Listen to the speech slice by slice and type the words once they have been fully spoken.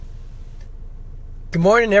Good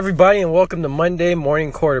morning, everybody, and welcome to Monday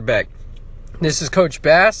Morning Quarterback. This is Coach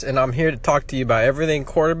Bass, and I'm here to talk to you about everything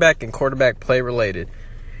quarterback and quarterback play related.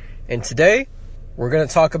 And today, we're going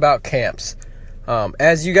to talk about camps.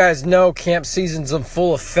 As you guys know, camp season's in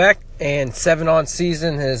full effect, and 7-on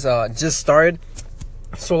season has just started.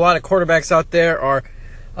 So a lot of quarterbacks out there are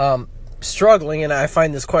struggling, and I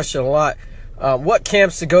find this question a lot. What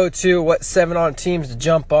camps to go to, what 7-on teams to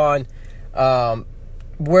jump on,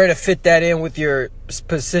 where to fit that in with your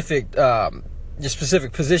specific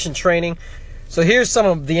position training. So here's some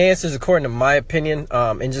of the answers according to my opinion,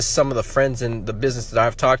 and just some of the friends in the business that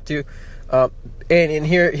I've talked to. And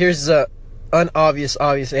here's an obvious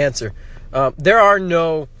answer.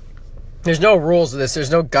 There's no rules to this.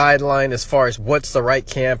 There's no guideline as far as what's the right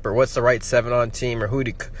camp or what's the right 7-on team or who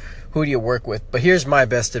do you work with. But here's my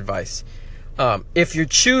best advice. If you're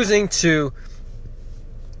choosing to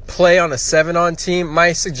play on a 7-on team,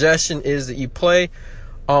 my suggestion is that you play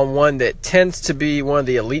on one that tends to be one of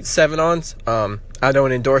the elite 7-ons. I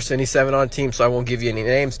don't endorse any 7-on team, so I won't give you any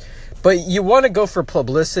names. But you want to go for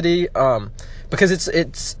publicity because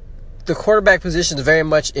it's the quarterback position is very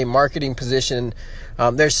much a marketing position.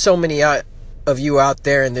 There's so many of you out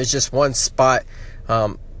there, and there's just one spot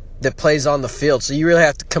that plays on the field. So you really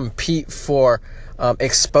have to compete for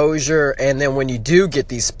exposure, and then when you do get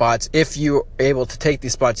these spots, if you're able to take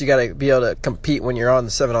these spots, you got to be able to compete when you're on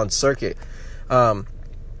the 7-on circuit. So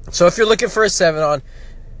if you're looking for a 7-on,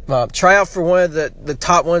 try out for one of the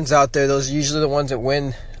top ones out there. Those are usually the ones that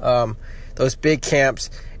win those big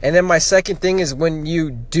camps. And then my second thing is when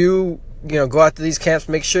you do go out to these camps,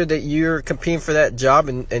 make sure that you're competing for that job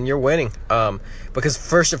and you're winning, because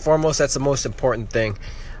first and foremost, that's the most important thing.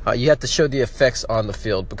 You have to show the effects on the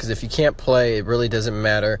field, because if you can't play, it really doesn't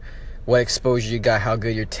matter what exposure you got, how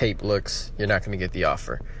good your tape looks. You're not going to get the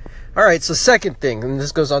offer. All right, so second thing, and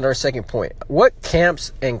this goes on to our second point. What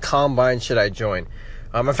camps and combines should I join?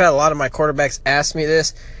 I've had a lot of my quarterbacks ask me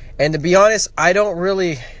this, and to be honest,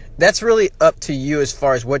 that's really up to you as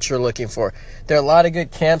far as what you're looking for. There are a lot of good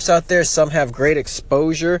camps out there. Some have great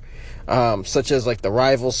exposure, such as like the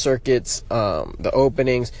rival circuits, the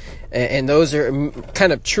openings, and those are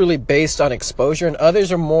kind of truly based on exposure, and others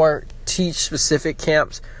are more teach-specific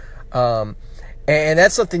camps. And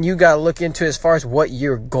that's something you got to look into as far as what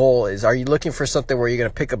your goal is. Are you looking for something where you're going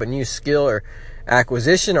to pick up a new skill or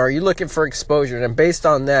acquisition, or are you looking for exposure? And based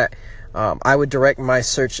on that, I would direct my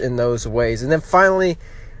search in those ways. And then finally,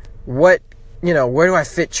 where do I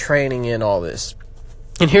fit training in all this?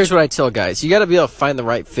 And here's what I tell guys. You got to be able to find the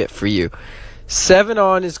right fit for you.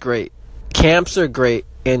 7-on is great. Camps are great,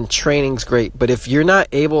 and training's great. But if you're not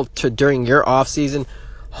able to, during your off season,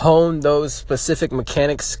 hone those specific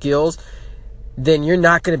mechanic skills, then you're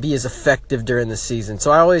not going to be as effective during the season.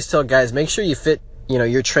 So I always tell guys, make sure you fit,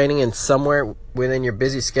 your training in somewhere within your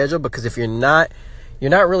busy schedule, because if you're not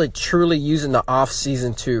really truly using the off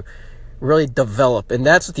season to really develop. And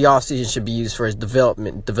that's what the off season should be used for, is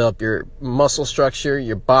development. Develop your muscle structure,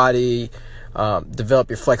 your body, develop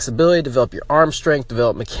your flexibility, develop your arm strength,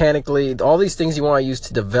 develop mechanically. All these things you want to use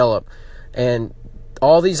to develop. And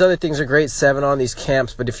all these other things are great 7-on these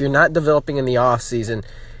camps, but if you're not developing in the off season,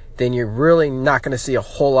 then you're really not going to see a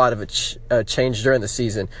whole lot of a change during the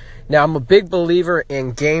season. Now, I'm a big believer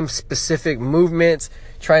in game-specific movements,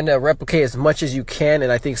 trying to replicate as much as you can,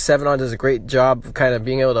 and I think 7-on does a great job of kind of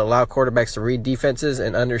being able to allow quarterbacks to read defenses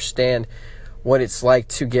and understand what it's like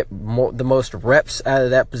to get the most reps out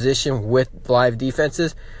of that position with live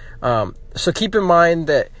defenses. So keep in mind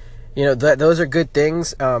that that those are good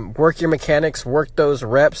things. Work your mechanics, work those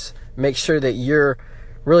reps, make sure that you're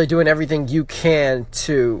really doing everything you can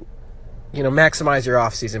to maximize your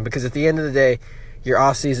off season, because at the end of the day, your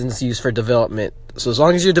off season is used for development. So as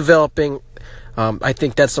long as you're developing, I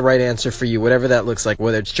think that's the right answer for you, whatever that looks like,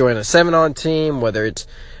 whether it's joining a 7-on team, whether it's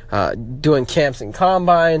doing camps and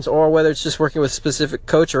combines, or whether it's just working with a specific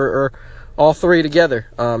coach, or all three together.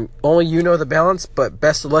 Only you know the balance, but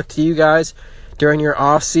best of luck to you guys during your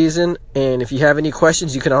off season. And if you have any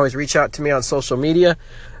questions, you can always reach out to me on social media.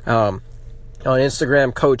 On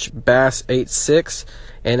Instagram, Coach Bass86,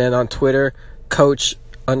 and then on Twitter,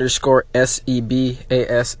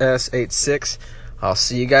 Coach_SEBASS86. I'll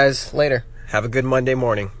see you guys later. Have a good Monday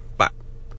morning.